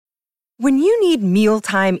When you need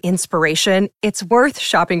mealtime inspiration, it's worth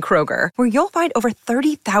shopping Kroger, where you'll find over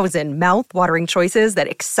 30,000 mouth-watering choices that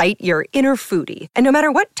excite your inner foodie. And no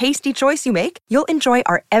matter what tasty choice you make, you'll enjoy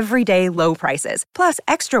our everyday low prices, plus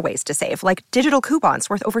extra ways to save, like digital coupons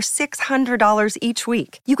worth over $600 each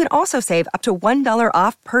week. You can also save up to $1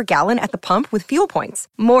 off per gallon at the pump with fuel points.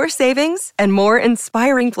 More savings and more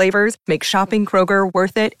inspiring flavors make shopping Kroger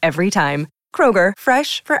worth it every time. Kroger,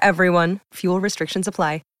 fresh for everyone. Fuel restrictions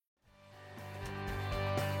apply.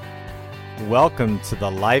 Welcome to the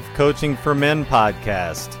Life Coaching for Men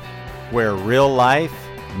podcast, where real life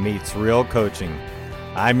meets real coaching.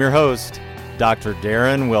 I'm your host, Dr.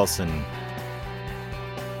 Darren Wilson.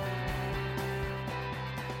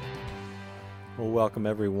 Well, welcome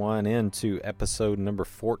everyone into episode number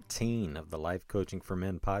 14 of the Life Coaching for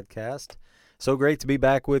Men podcast. So great to be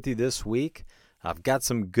back with you this week. I've got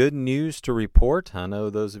some good news to report. I know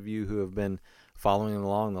those of you who have been following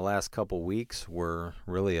along the last couple weeks were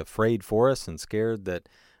really afraid for us and scared that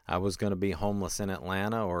I was going to be homeless in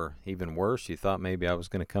Atlanta, or even worse, you thought maybe I was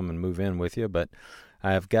going to come and move in with you. But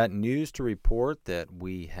I have got news to report that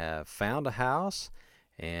we have found a house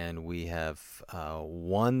and we have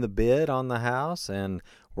won the bid on the house, and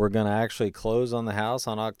we're going to actually close on the house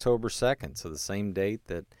on October 2nd. So the same date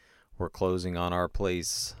that we're closing on our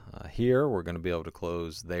place here, we're going to be able to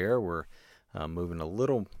close there. We're moving a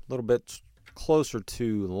little bit closer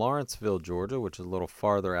to Lawrenceville, Georgia, which is a little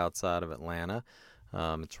farther outside of Atlanta.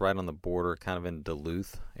 It's right on the border, kind of in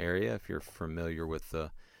Duluth area, if you're familiar with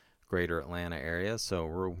the greater Atlanta area. So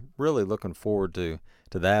we're really looking forward to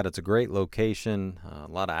that. It's a great location,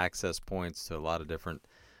 a lot of access points to a lot of different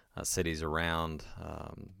cities around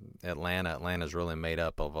Atlanta. Atlanta is really made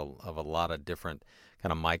up of a lot of different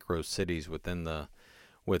kind of micro cities within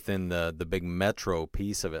the big metro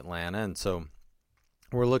piece of Atlanta, and so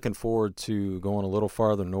we're looking forward to going a little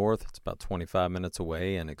farther north. It's about 25 minutes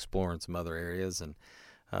away, and exploring some other areas. And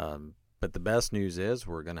but the best news is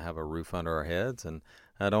we're going to have a roof under our heads, and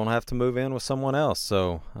I don't have to move in with someone else.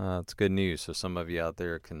 So it's good news. So some of you out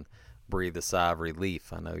there can breathe a sigh of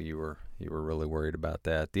relief. I know you were really worried about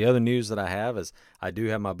that. The other news that I have is I do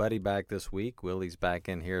have my buddy back this week. Willie's back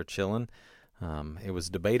in here chilling. It was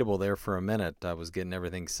debatable there for a minute. I was getting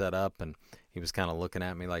everything set up, and he was kind of looking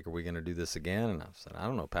at me like, are we going to do this again? And I said, I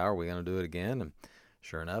don't know, pal, are we going to do it again? And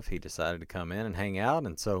sure enough, he decided to come in and hang out.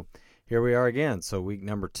 And so here we are again. So week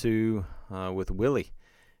number 2 with Willie.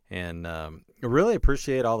 And I really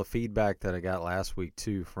appreciate all the feedback that I got last week,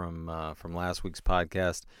 too, from last week's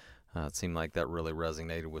podcast. It seemed like that really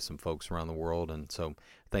resonated with some folks around the world. And so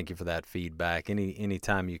thank you for that feedback.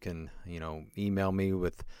 Anytime you can, email me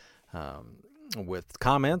with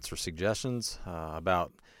comments or suggestions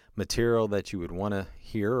about material that you would want to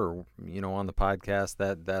hear, or on the podcast,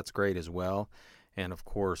 that's great as well. And of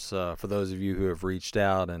course, for those of you who have reached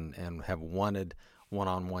out and have wanted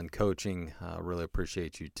one-on-one coaching, really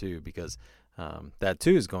appreciate you too, because that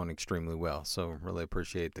too is going extremely well. So really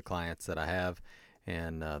appreciate the clients that I have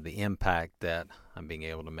and the impact that I'm being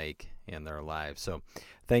able to make in their lives. So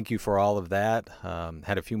thank you for all of that.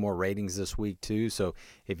 Had a few more ratings this week too. So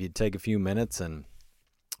if you'd take a few minutes and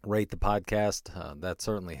rate the podcast, that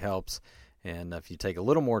certainly helps. And if you take a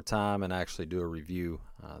little more time and actually do a review,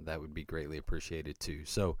 that would be greatly appreciated too.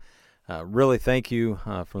 So really thank you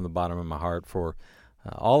from the bottom of my heart for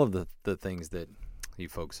all of the things that you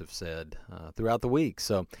folks have said throughout the week.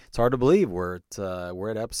 So it's hard to believe we're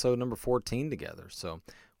at episode number 14 together. So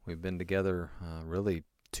we've been together really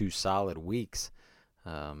 2 solid weeks,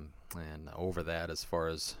 and over that as far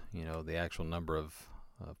as the actual number of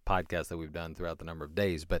podcasts that we've done throughout the number of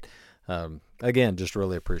days. But again, just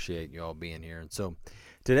really appreciate you all being here. And so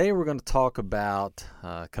today we're going to talk about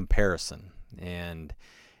comparison. And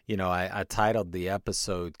I titled the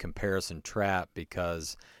episode Comparison Trap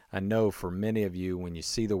because I know for many of you, when you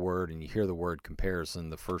see the word and you hear the word comparison,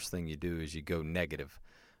 the first thing you do is you go negative.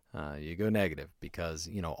 Because,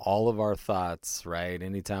 all of our thoughts, right?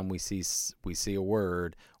 Anytime we see a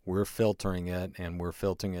word, we're filtering it, and we're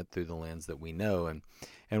filtering it through the lens that we know.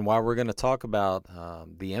 And while we're going to talk about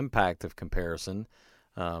the impact of comparison,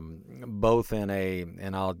 both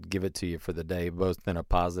and I'll give it to you for the day, both in a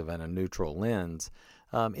positive and a neutral lens,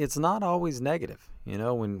 it's not always negative.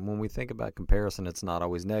 When we think about comparison, it's not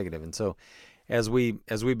always negative. And so as we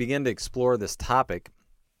begin to explore this topic,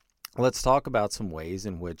 let's talk about some ways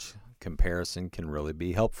in which comparison can really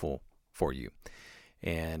be helpful for you.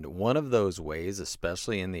 And one of those ways,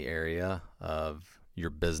 especially in the area of your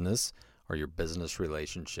business or your business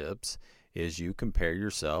relationships, is you compare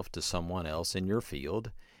yourself to someone else in your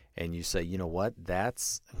field and you say, you know what,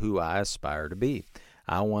 that's who I aspire to be.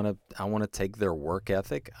 I want to take their work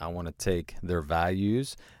ethic. I want to take their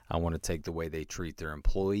values. I want to take the way they treat their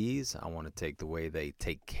employees. I want to take the way they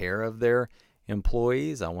take care of their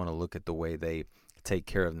employees. I want to look at the way they take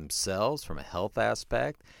care of themselves from a health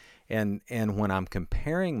aspect. And when I'm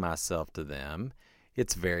comparing myself to them,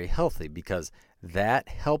 it's very healthy because that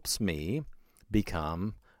helps me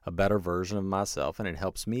become a better version of myself, and it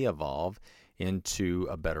helps me evolve into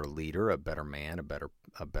a better leader, a better man, a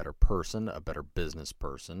better person, a better business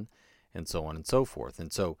person, and so on and so forth.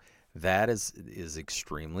 And so that is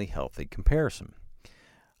extremely healthy comparison.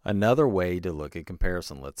 Another way to look at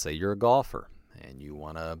comparison, let's say you're a golfer and you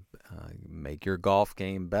want to make your golf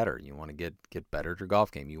game better. You want to get better at your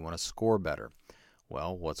golf game. You want to score better.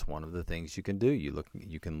 Well, what's one of the things you can do?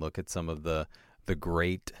 You can look at some of the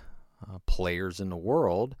great players in the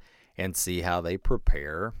world and see how they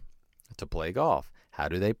prepare to play golf. How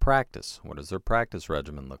do they practice? What does their practice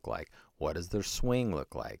regimen look like? What does their swing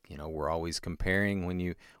look like? We're always comparing when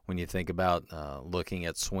you think about looking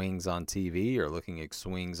at swings on TV or looking at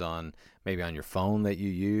swings on maybe on your phone that you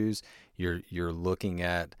use. You're looking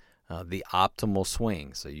at the optimal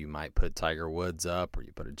swing. So you might put Tiger Woods up, or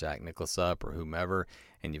you put a Jack Nicklaus up, or whomever,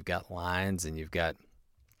 and you've got lines and you've got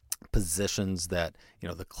positions that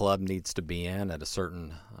the club needs to be in at a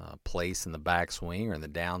certain place in the backswing or in the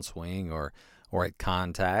downswing or at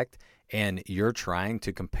contact, and you're trying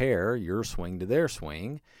to compare your swing to their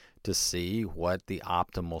swing to see what the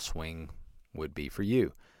optimal swing would be for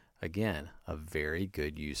you. Again, a very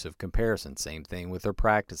good use of comparison. Same thing with their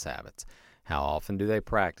practice habits. How often do they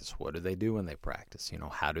practice? What do they do when they practice?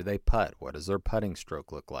 How do they putt? What does their putting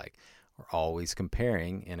stroke look like? We're always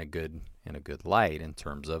comparing in a good light in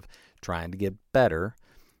terms of trying to get better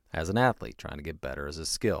as an athlete, trying to get better as a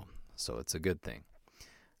skill. So it's a good thing.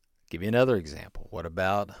 Give you another example. What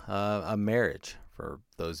about a marriage? For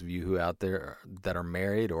those of you who out there that are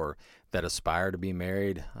married or that aspire to be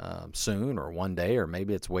married soon or one day, or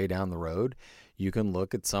maybe it's way down the road, you can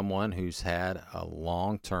look at someone who's had a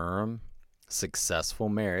long-term successful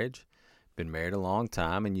marriage, been married a long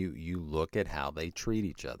time, and you look at how they treat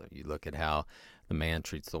each other. You look at how the man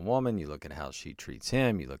treats the woman. You look at how she treats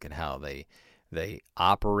him. You look at how they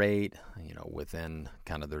operate, within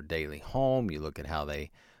kind of their daily home. You look at how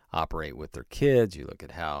they operate with their kids. You look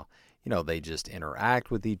at how, they just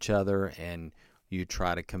interact with each other, and you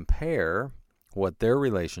try to compare what their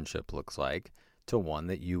relationship looks like to one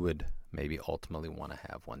that you would maybe ultimately want to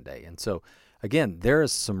have one day. And so, again, there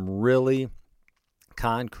is some really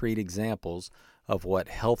concrete examples of what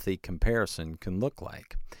healthy comparison can look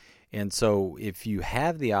like. And so if you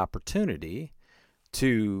have the opportunity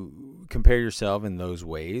to compare yourself in those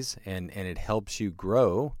ways, and it helps you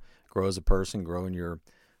grow as a person, grow in your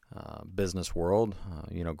business world,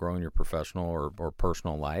 grow in your professional or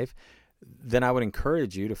personal life, then I would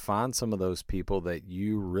encourage you to find some of those people that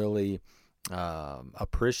you really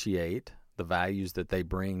appreciate the values that they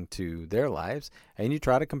bring to their lives, and you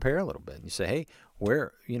try to compare a little bit. And you say, hey,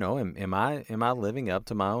 where, am I living up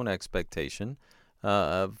to my own expectation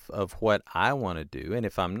of what I want to do? And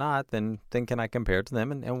if I'm not, then can I compare it to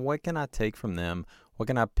them? And what can I take from them? What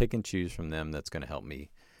can I pick and choose from them that's going to help me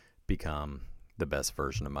become the best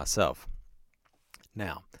version of myself?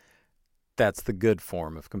 Now, that's the good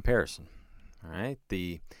form of comparison. All right.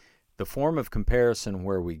 The form of comparison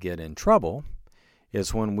where we get in trouble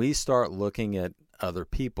is when we start looking at other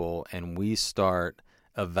people and we start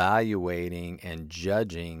evaluating and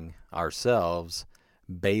judging ourselves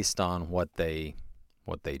based on what they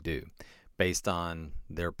do, based on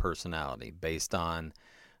their personality, based on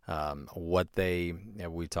what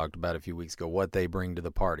we talked about a few weeks ago, what they bring to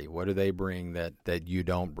the party. What do they bring that you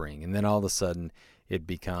don't bring? And then all of a sudden it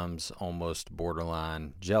becomes almost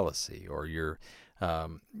borderline jealousy, or you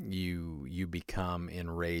become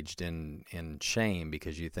enraged in shame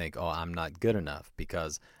because you think, oh, I'm not good enough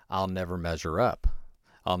because I'll never measure up.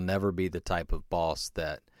 I'll never be the type of boss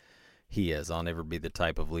that he is. I'll never be the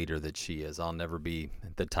type of leader that she is. I'll never be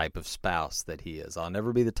the type of spouse that he is. I'll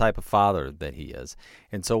never be the type of father that he is.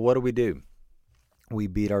 And so what do? We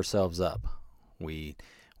beat ourselves up. We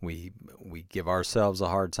give ourselves a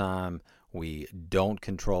hard time. We don't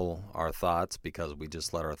control our thoughts because we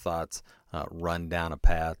just let our thoughts run down a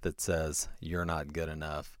path that says you're not good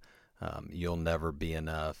enough. You'll never be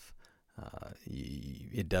enough.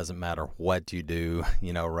 It doesn't matter what you do,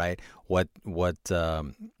 right? What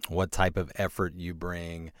type of effort you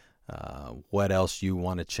bring, what else you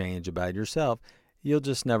want to change about yourself, you'll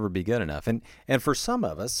just never be good enough. And for some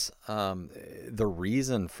of us, the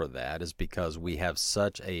reason for that is because we have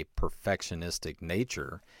such a perfectionistic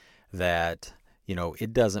nature that,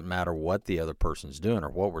 it doesn't matter what the other person's doing or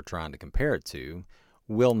what we're trying to compare it to.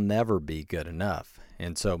 we'll never be good enough.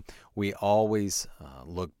 And so we always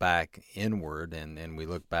look back inward and we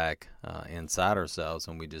look back inside ourselves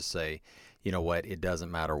and we just say, you know what, it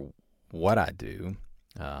doesn't matter what I do.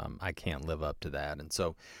 I can't live up to that. And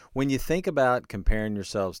so when you think about comparing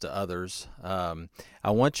yourselves to others,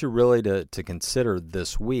 I want you really to consider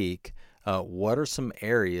this week, what are some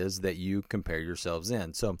areas that you compare yourselves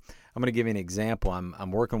in? So I'm going to give you an example.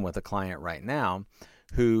 I'm working with a client right now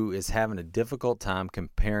who is having a difficult time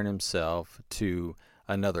comparing himself to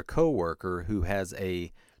another coworker who has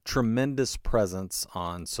a tremendous presence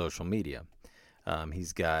on social media.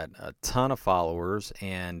 He's got a ton of followers,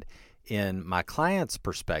 and in my client's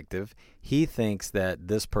perspective, he thinks that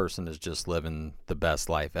this person is just living the best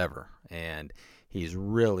life ever, and he's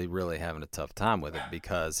really, really having a tough time with it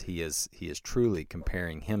because he is truly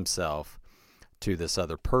comparing himself to this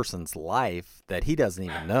other person's life that he doesn't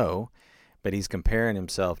even know, but he's comparing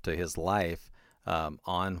himself to his life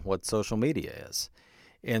on what social media is.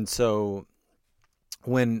 And so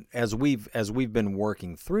as we've been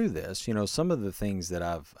working through this, some of the things that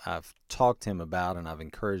I've talked to him about and I've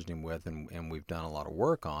encouraged him with and we've done a lot of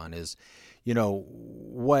work on is,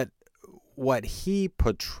 what he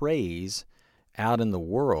portrays out in the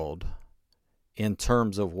world in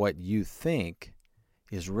terms of what you think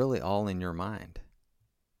is really all in your mind.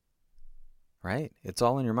 Right? It's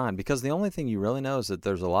all in your mind because the only thing you really know is that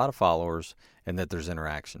there's a lot of followers and that there's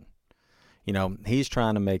interaction. He's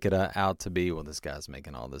trying to make it out to be, well, this guy's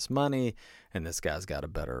making all this money and this guy's got a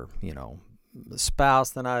better,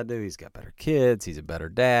 spouse than I do. He's got better kids. He's a better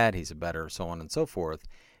dad. He's a better so on and so forth.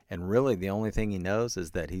 And really the only thing he knows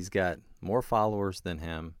is that he's got more followers than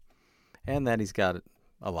him and that he's got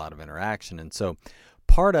a lot of interaction. And so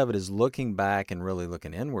part of it is looking back and really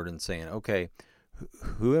looking inward and saying, okay,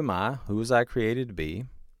 who am I? Who was I created to be?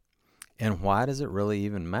 And why does it really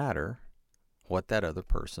even matter what that other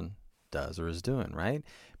person does or is doing, right?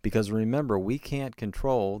 Because remember, we can't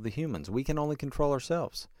control the humans. We can only control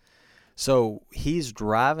ourselves. So he's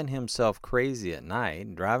driving himself crazy at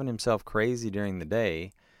night, driving himself crazy during the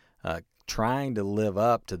day, trying to live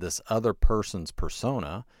up to this other person's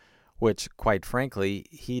persona, which, quite frankly,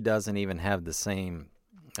 he doesn't even have the same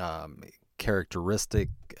characteristic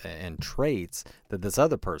and traits that this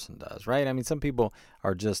other person does, right? I mean, some people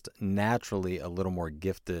are just naturally a little more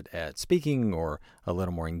gifted at speaking or a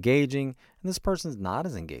little more engaging, and this person's not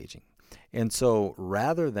as engaging. And so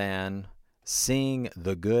rather than seeing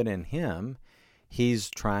the good in him, he's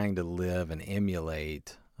trying to live and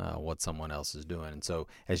emulate what someone else is doing. And so,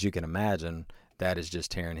 as you can imagine, that is just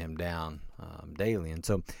tearing him down daily. And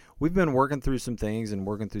so we've been working through some things and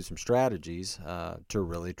working through some strategies to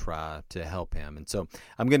really try to help him. And so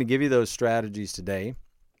I'm going to give you those strategies today.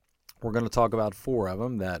 We're going to talk about 4 of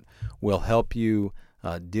them that will help you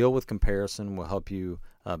deal with comparison, will help you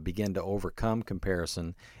begin to overcome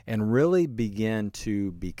comparison, and really begin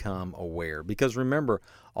to become aware. Because remember,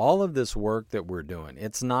 all of this work that we're doing,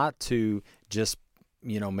 it's not to just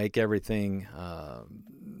make everything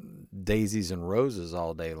daisies and roses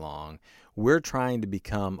all day long. We're trying to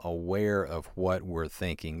become aware of what we're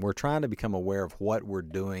thinking. We're trying to become aware of what we're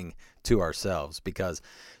doing to ourselves, because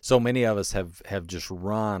so many of us have just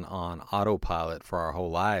run on autopilot for our whole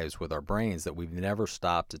lives with our brains that we've never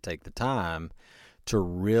stopped to take the time to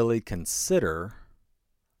really consider,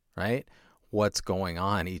 right, what's going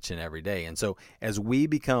on each and every day. And so as we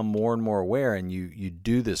become more and more aware, and you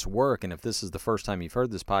do this work, and if this is the first time you've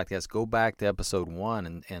heard this podcast, go back to episode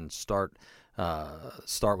 1 and start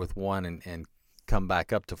with 1 and come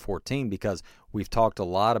back up to 14, because we've talked a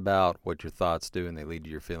lot about what your thoughts do, and they lead to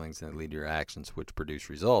your feelings, and they lead to your actions, which produce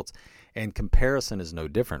results. And comparison is no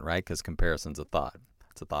different, right? Because comparison's a thought.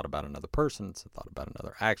 It's a thought about another person. It's a thought about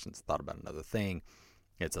another action. It's a thought about another thing.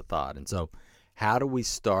 It's a thought. And so how do we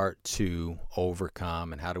start to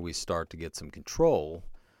overcome, and how do we start to get some control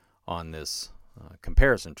on this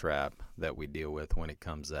comparison trap that we deal with when it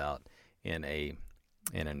comes out in a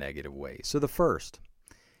negative way? So the first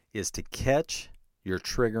is to catch your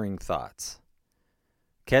triggering thoughts.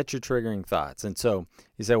 Catch your triggering thoughts. And so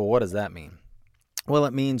you say, well, what does that mean? Well,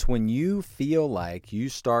 it means when you feel like you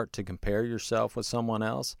start to compare yourself with someone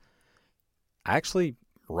else, actually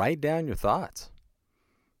write down your thoughts.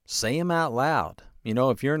 Say them out loud.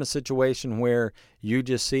 If you're in a situation where you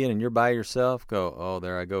just see it and you're by yourself, go, oh,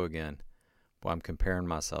 there I go again. Well, I'm comparing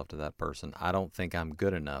myself to that person. I don't think I'm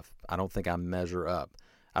good enough. I don't think I measure up.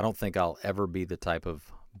 I don't think I'll ever be the type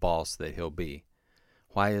of boss that he'll be.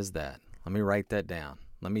 Why is that? Let me write that down.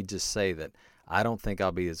 Let me just say that I don't think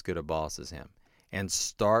I'll be as good a boss as him. And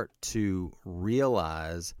start to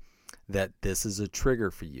realize that this is a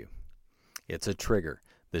trigger for you. It's a trigger.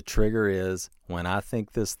 The trigger is when I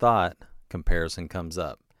think this thought, comparison comes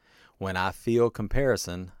up. When I feel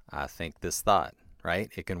comparison, I think this thought, right?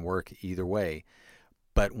 It can work either way.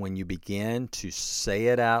 But when you begin to say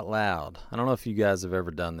it out loud, I don't know if you guys have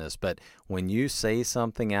ever done this, but when you say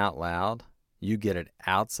something out loud, you get it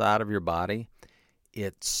outside of your body,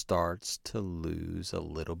 it starts to lose a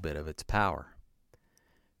little bit of its power.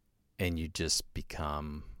 And you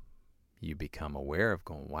become aware of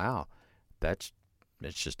going, wow, it's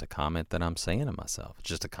just a comment that I'm saying to myself. It's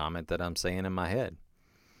just a comment that I'm saying in my head.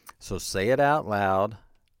 So say it out loud.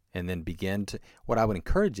 And then what I would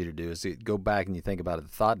encourage you to do is to go back and you think about the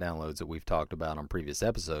thought downloads that we've talked about on previous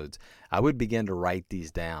episodes. I would begin to write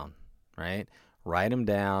these down, right? Write them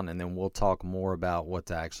down, and then we'll talk more about what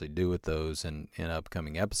to actually do with those in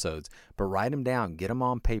upcoming episodes. But write them down, get them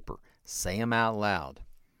on paper, say them out loud,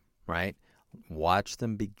 right? Watch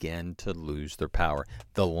them begin to lose their power.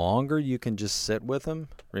 The longer you can just sit with them,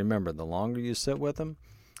 remember, the longer you sit with them,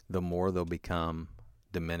 the more they'll become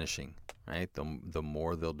diminishing. Right? The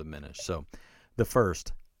more they'll diminish. So the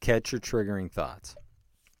first, catch your triggering thoughts.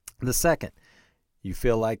 The second, you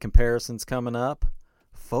feel like comparison's coming up,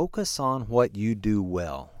 focus on what you do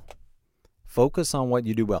well. Focus on what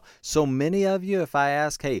you do well. So many of you, if I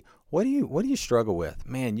ask, hey, what do you struggle with?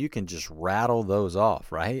 Man, you can just rattle those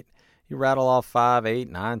off, right? You rattle off 5, 8,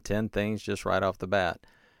 9, 10 things just right off the bat.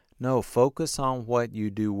 No, focus on what you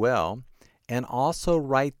do well and also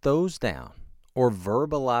write those down. Or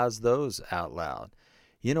verbalize those out loud.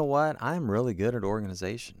 You know what? I'm really good at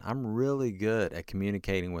organization. I'm really good at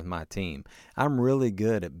communicating with my team. I'm really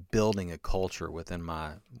good at building a culture within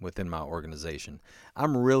my organization.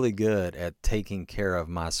 I'm really good at taking care of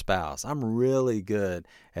my spouse. I'm really good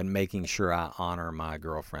at making sure I honor my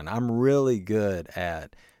girlfriend. I'm really good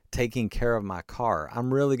at taking care of my car.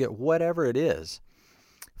 I'm really good, whatever it is.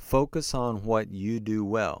 Focus on what you do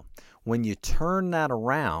well. When you turn that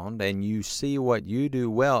around and you see what you do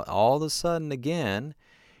well, all of a sudden, again,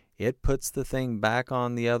 it puts the thing back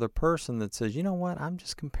on the other person that says, you know what, I'm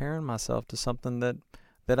just comparing myself to something that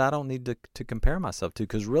I don't need to compare myself to.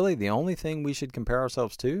 Because really, the only thing we should compare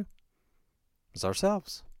ourselves to is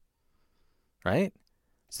ourselves, right?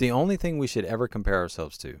 It's the only thing we should ever compare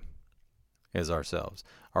ourselves to is ourselves.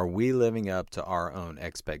 Are we living up to our own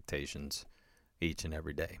expectations each and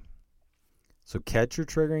every day? So catch your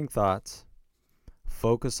triggering thoughts,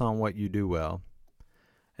 focus on what you do well.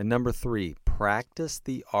 And number 3, practice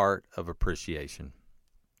the art of appreciation.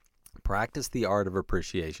 Practice the art of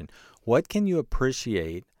appreciation. What can you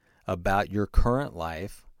appreciate about your current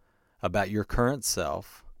life, about your current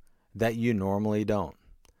self, that you normally don't?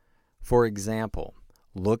 For example,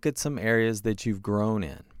 look at some areas that you've grown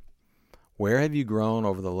in. Where have you grown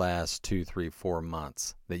over the last 2, 3, 4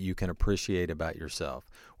 months that you can appreciate about yourself?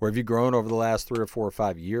 Where have you grown over the last 3 or 4 or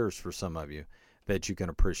 5 years for some of you that you can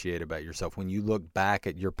appreciate about yourself? When you look back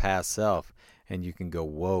at your past self and you can go,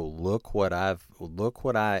 whoa,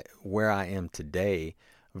 where I am today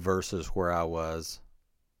versus where I was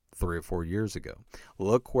 3 or 4 years ago.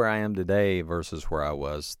 Look where I am today versus where I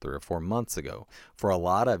was 3 or 4 months ago. For a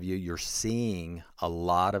lot of you, you're seeing a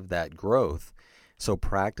lot of that growth. So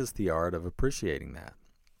practice the art of appreciating that.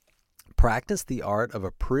 Practice the art of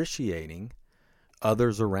appreciating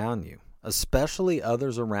others around you, especially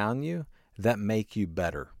others around you that make you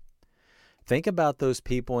better. Think about those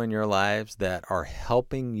people in your lives that are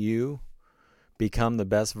helping you become the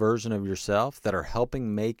best version of yourself, that are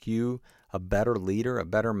helping make you a better leader, a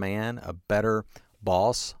better man, a better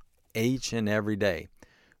boss each and every day.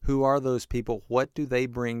 Who are those people? What do they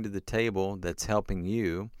bring to the table that's helping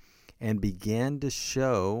you? And begin to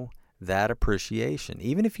show that appreciation.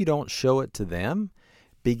 Even if you don't show it to them,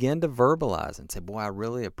 begin to verbalize and say, boy, I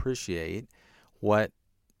really appreciate what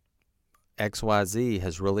XYZ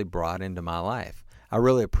has really brought into my life. I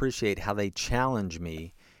really appreciate how they challenge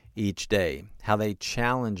me each day, how they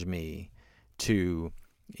challenge me to,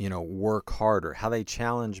 work harder, how they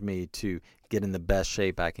challenge me to get in the best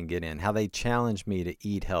shape I can get in, how they challenge me to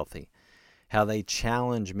eat healthy, how they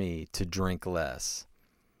challenge me to drink less.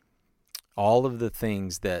 All of the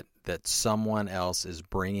things that someone else is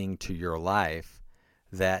bringing to your life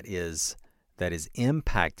that is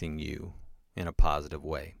impacting you in a positive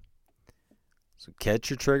way. So catch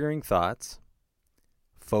your triggering thoughts,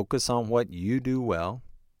 focus on what you do well,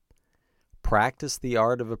 practice the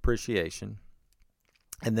art of appreciation,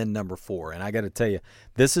 and then number 4, and I got to tell you,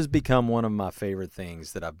 this has become one of my favorite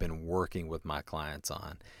things that I've been working with my clients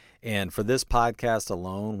on. And for this podcast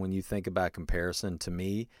alone, when you think about comparison, to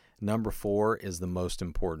me, number 4 is the most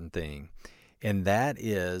important thing. And that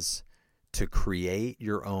is to create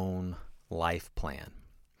your own life plan.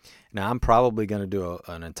 Now, I'm probably going to do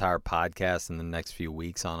an entire podcast in the next few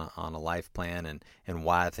weeks on a life plan and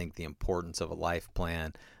why I think the importance of a life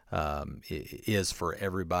plan is for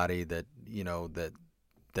everybody that,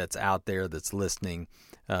 that's out there, that's listening,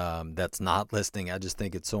 that's not listening. I just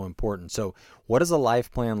think it's so important. So what does a life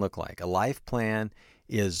plan look like? A life plan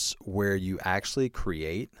is where you actually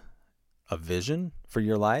create a vision for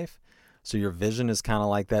your life. So your vision is kind of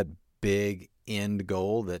like that big end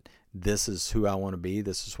goal that this is who I want to be,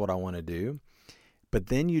 this is what I want to do. But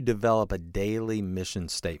then you develop a daily mission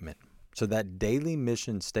statement. So that daily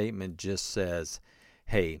mission statement just says,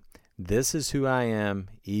 hey, this is who I am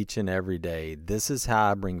each and every day. This is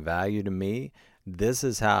how I bring value to me. This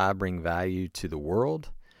is how I bring value to the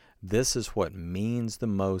world. This is what means the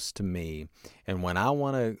most to me. And when I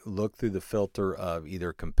want to look through the filter of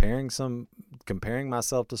either comparing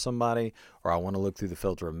myself to somebody, or I want to look through the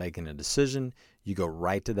filter of making a decision, you go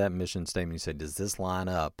right to that mission statement. You say, does this line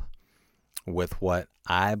up with what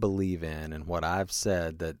I believe in and what I've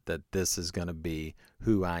said that this is going to be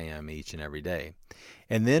who I am each and every day?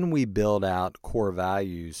 And then we build out core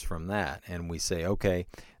values from that. And we say, okay,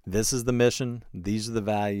 this is the mission. These are the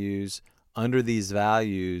values. Under these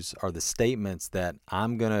values are the statements that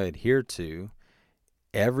I'm going to adhere to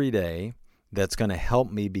every day that's going to help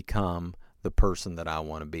me become the person that I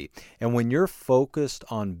want to be. And when you're focused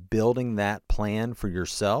on building that plan for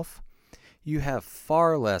yourself, you have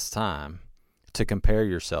far less time to compare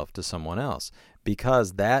yourself to someone else,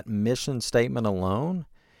 because that mission statement alone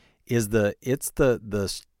is the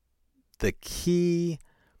key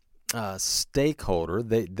stakeholder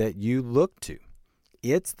that you look to.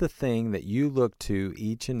 It's the thing that you look to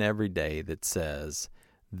each and every day that says,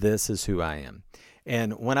 this is who I am.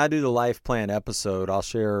 And when I do the life plan episode, I'll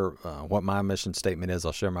share what my mission statement is.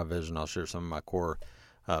 I'll share my vision. I'll share some of my core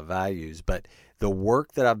values. But the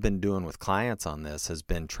work that I've been doing with clients on this has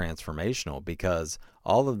been transformational, because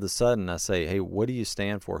all of a sudden I say, hey, what do you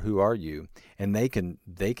stand for? Who are you? And they can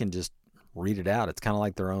just read it out. It's kind of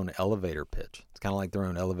like their own elevator pitch. It's kind of like their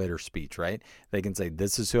own elevator speech, right? They can say,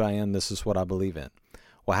 this is who I am. This is what I believe in.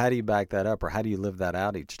 Well, how do you back that up, or how do you live that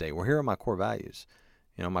out each day? Well, here are my core values.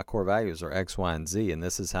 My core values are X, Y, and Z, and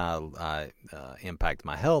this is how I impact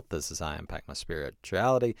my health. This is how I impact my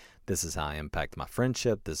spirituality. This is how I impact my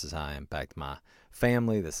friendship. This is how I impact my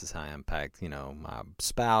family. This is how I impact, my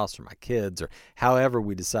spouse or my kids, or however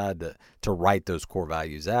we decide to write those core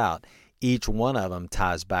values out. Each one of them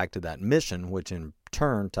ties back to that mission, which in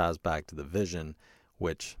turn ties back to the vision,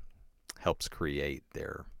 which helps create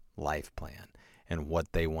their life plan and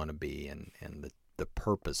what they want to be, and the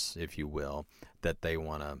purpose, if you will, that they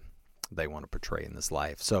want to portray in this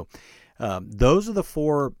life. So those are the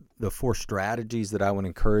four strategies that I would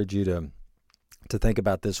encourage you to think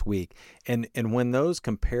about this week. And when those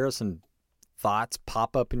comparison thoughts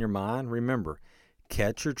pop up in your mind, remember,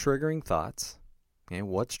 catch your triggering thoughts. Okay,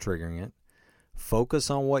 what's triggering it?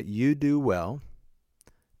 Focus on what you do well.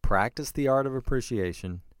 Practice the art of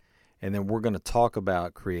appreciation. And then we're going to talk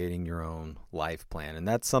about creating your own life plan. And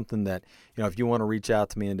that's something that, if you want to reach out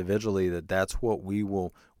to me individually, that's what we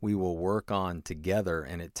will work on together.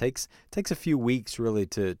 And it takes a few weeks really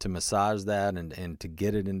to massage that and to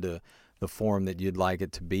get it into the form that you'd like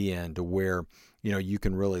it to be in, to where, you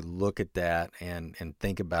can really look at that and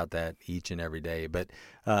think about that each and every day. But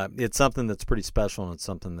it's something that's pretty special, and it's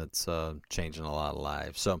something that's changing a lot of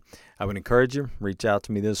lives. So I would encourage you, reach out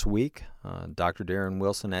to me this week, Dr. Darren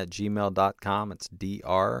Wilson at gmail.com. It's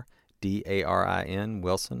DRDARIN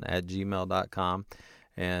Wilson at gmail.com.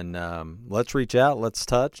 And let's reach out, let's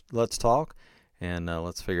talk, and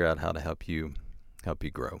let's figure out how to help you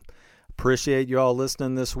grow. Appreciate you all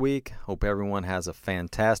listening this week. Hope everyone has a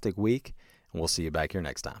fantastic week. And we'll see you back here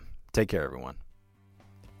next time. Take care, everyone.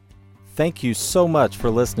 Thank you so much for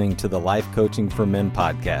listening to the Life Coaching for Men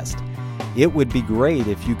podcast. It would be great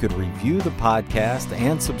if you could review the podcast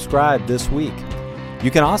and subscribe this week.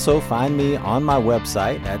 You can also find me on my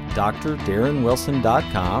website at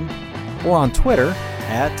drdarrenwilson.com, or on Twitter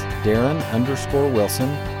at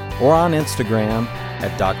Darren_Wilson, or on Instagram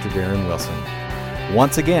at Dr. Darren Wilson.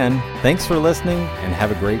 Once again, thanks for listening, and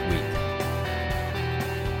have a great week.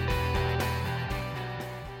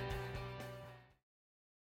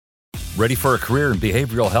 Ready for a career in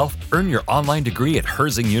behavioral health? Earn your online degree at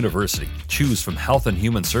Herzing University. Choose from health and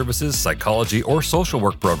human services, psychology, or social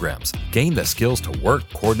work programs. Gain the skills to work,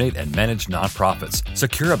 coordinate, and manage nonprofits.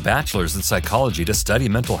 Secure a bachelor's in psychology to study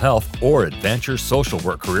mental health, or advance your social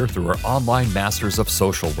work career through our online Masters of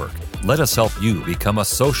Social Work. Let us help you become a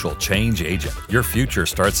social change agent. Your future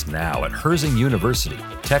starts now at Herzing University.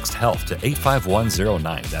 Text HEALTH to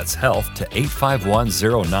 85109. That's HEALTH to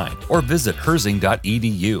 85109. Or visit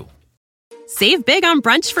herzing.edu. Save big on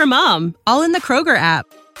brunch for mom, all in the Kroger app.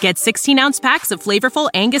 Get 16-ounce packs of flavorful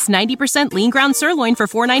Angus 90% lean ground sirloin for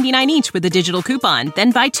 $4.99 each with a digital coupon.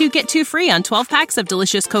 Then buy 2, get 2 free on 12 packs of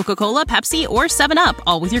delicious Coca-Cola, Pepsi, or 7-Up,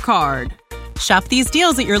 all with your card. Shop these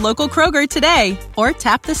deals at your local Kroger today, or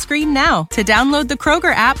tap the screen now to download the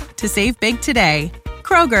Kroger app to save big today.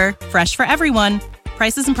 Kroger, fresh for everyone.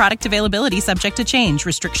 Prices and product availability subject to change.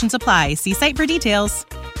 Restrictions apply. See site for details.